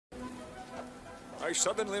I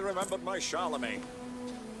suddenly remembered my Charlemagne.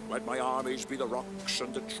 Let my armies be the rocks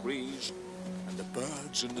and the trees and the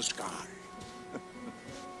birds in the sky.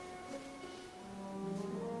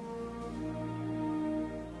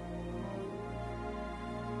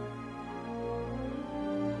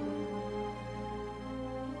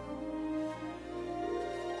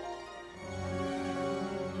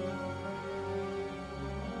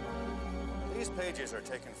 These pages are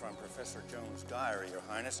taken from Professor Jones' diary, Your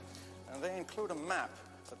Highness, and they include a map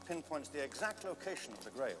that pinpoints the exact location of the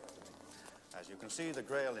Grail. As you can see, the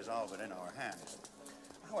Grail is all within our hands.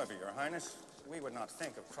 However, Your Highness, we would not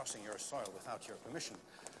think of crossing your soil without your permission,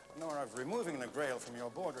 nor of removing the Grail from your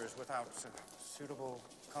borders without suitable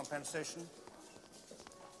compensation.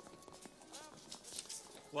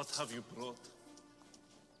 What have you brought?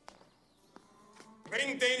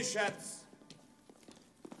 Bring den Schatz!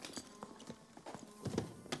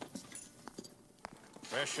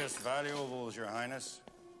 Precious valuables, Your Highness,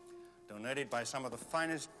 donated by some of the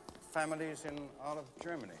finest families in all of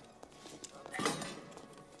Germany.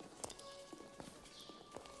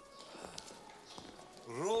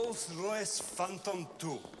 Rolls-Royce Phantom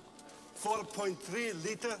 2. 4.3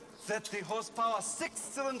 liter, 30 horsepower,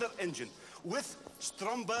 6-cylinder engine with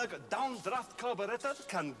Stromberg downdraft carburetor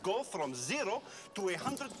can go from 0 to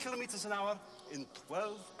 100 kilometers an hour in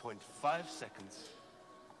 12.5 seconds.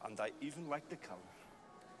 And I even like the color.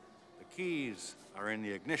 The keys are in the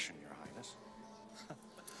ignition, Your Highness.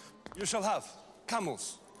 You shall have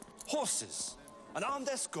camels, horses, an armed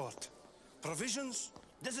escort, provisions,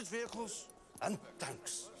 desert vehicles, and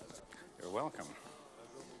tanks. You're welcome.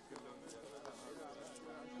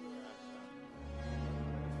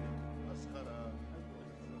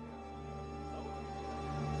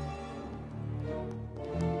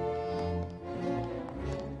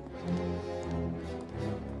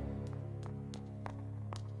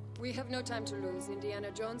 We have no time to lose.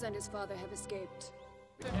 Indiana Jones and his father have escaped.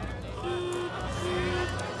 We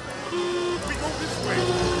go this way!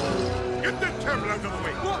 Get that camel out of the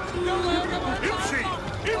way! What?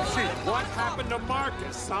 Ipsy! What happened to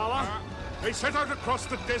Marcus, Sala? They set out across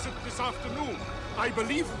the desert this afternoon. I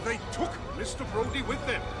believe they took Mr. Brody with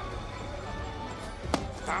them.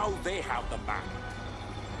 Now they have the map.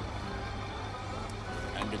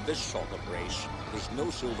 And in this sort of race, there's no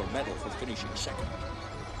silver medal for finishing second.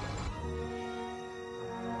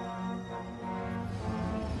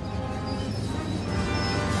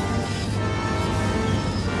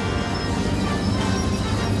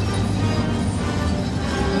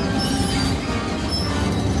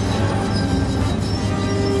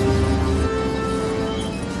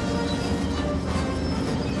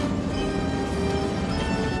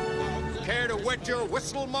 Your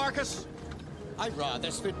whistle, Marcus? I'd rather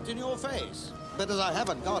spit in your face. But as I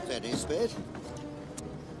haven't got any spit.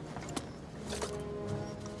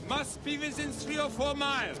 Must be within 3 or 4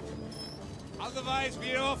 miles. Otherwise,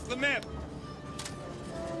 we're off the map.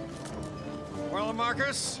 Well,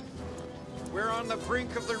 Marcus, we're on the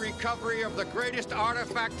brink of the recovery of the greatest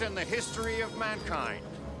artifact in the history of mankind.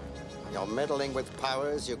 You're meddling with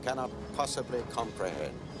powers you cannot possibly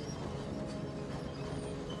comprehend.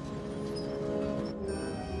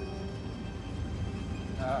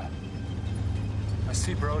 I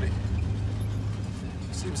see Brody.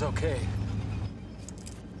 Seems okay.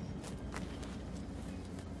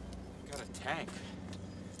 Got a tank.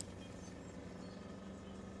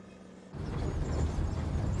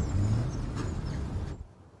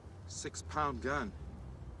 Six-pound gun.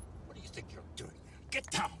 What do you think you're doing? Get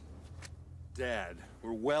down! Dad,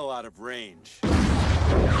 we're well out of range.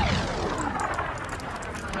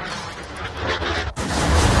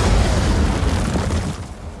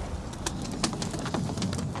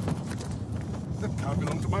 That car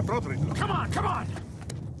belonged to my brother-in-law. Come on, come on!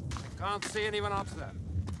 Can't see anyone up there.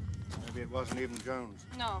 Maybe it wasn't even Jones.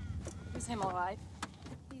 No, it's him all right.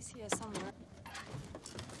 He's here somewhere.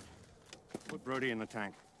 Put Brody in the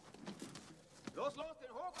tank. Los, den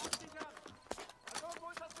Hoch absichern! Also, wo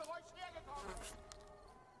ist das Geräusch hergekommen?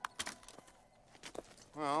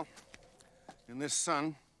 Well, in this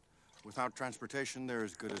sun, without transportation, they're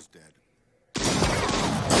as good as dead.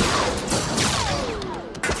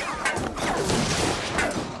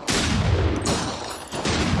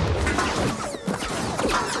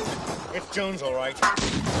 It's Jones, all right. Now,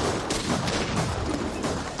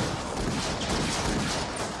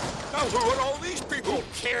 where are all these people? Who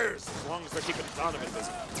cares, as long as they're keeping Donovan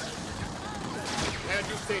busy? And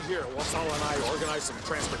you stay here while Sala and I organize some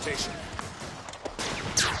transportation.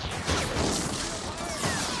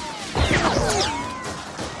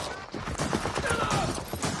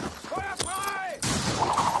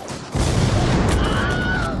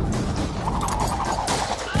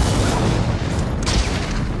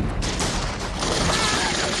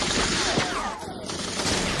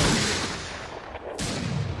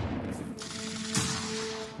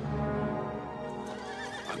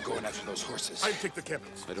 going after those horses. I'll take the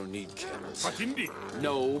camels. I don't need camels. But Indy.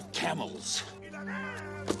 No camels.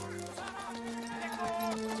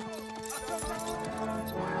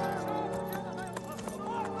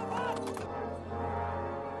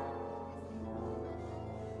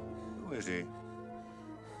 Who is he?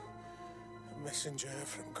 A messenger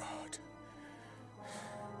from God.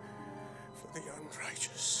 For the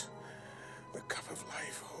unrighteous, the cup of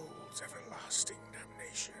life holds everlasting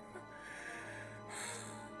damnation.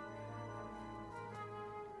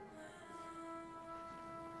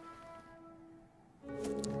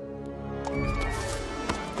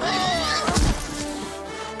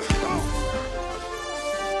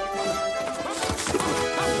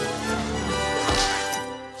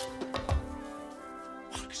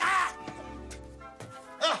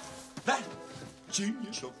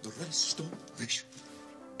 Genius of the restoration.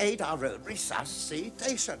 Aid our own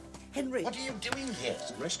resuscitation. Henry. What are you doing here?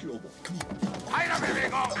 Rescue your boy. Come on. Hide him, here we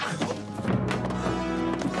go!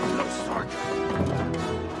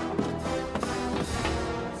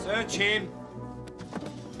 Search him.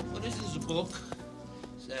 What is this book?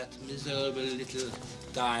 That miserable little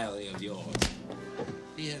diary of yours.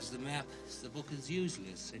 Here's the map. The book is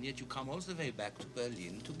useless, and yet you come all the way back to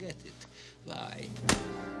Berlin to get it. Why?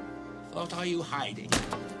 What are you hiding?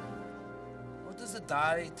 What does the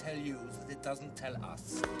diary tell you that it doesn't tell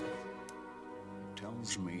us? It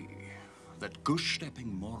tells me that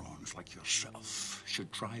goose-stepping morons like yourself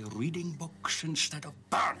should try reading books instead of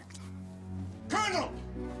burning them. Colonel!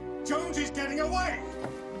 Jones is getting away!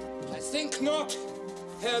 I think not,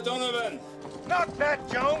 Herr Donovan. Not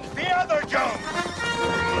that Jones, the other Jones!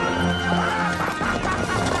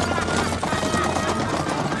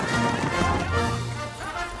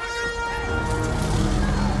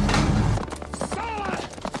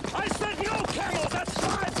 I said no camels! That's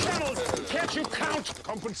 5 camels! Can't you count?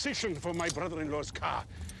 Compensation for my brother-in-law's car.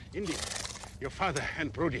 Indy, your father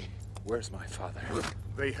and Brody. Where's my father?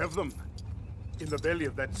 They have them in the belly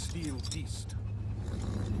of that steel beast.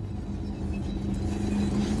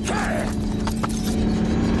 Fire!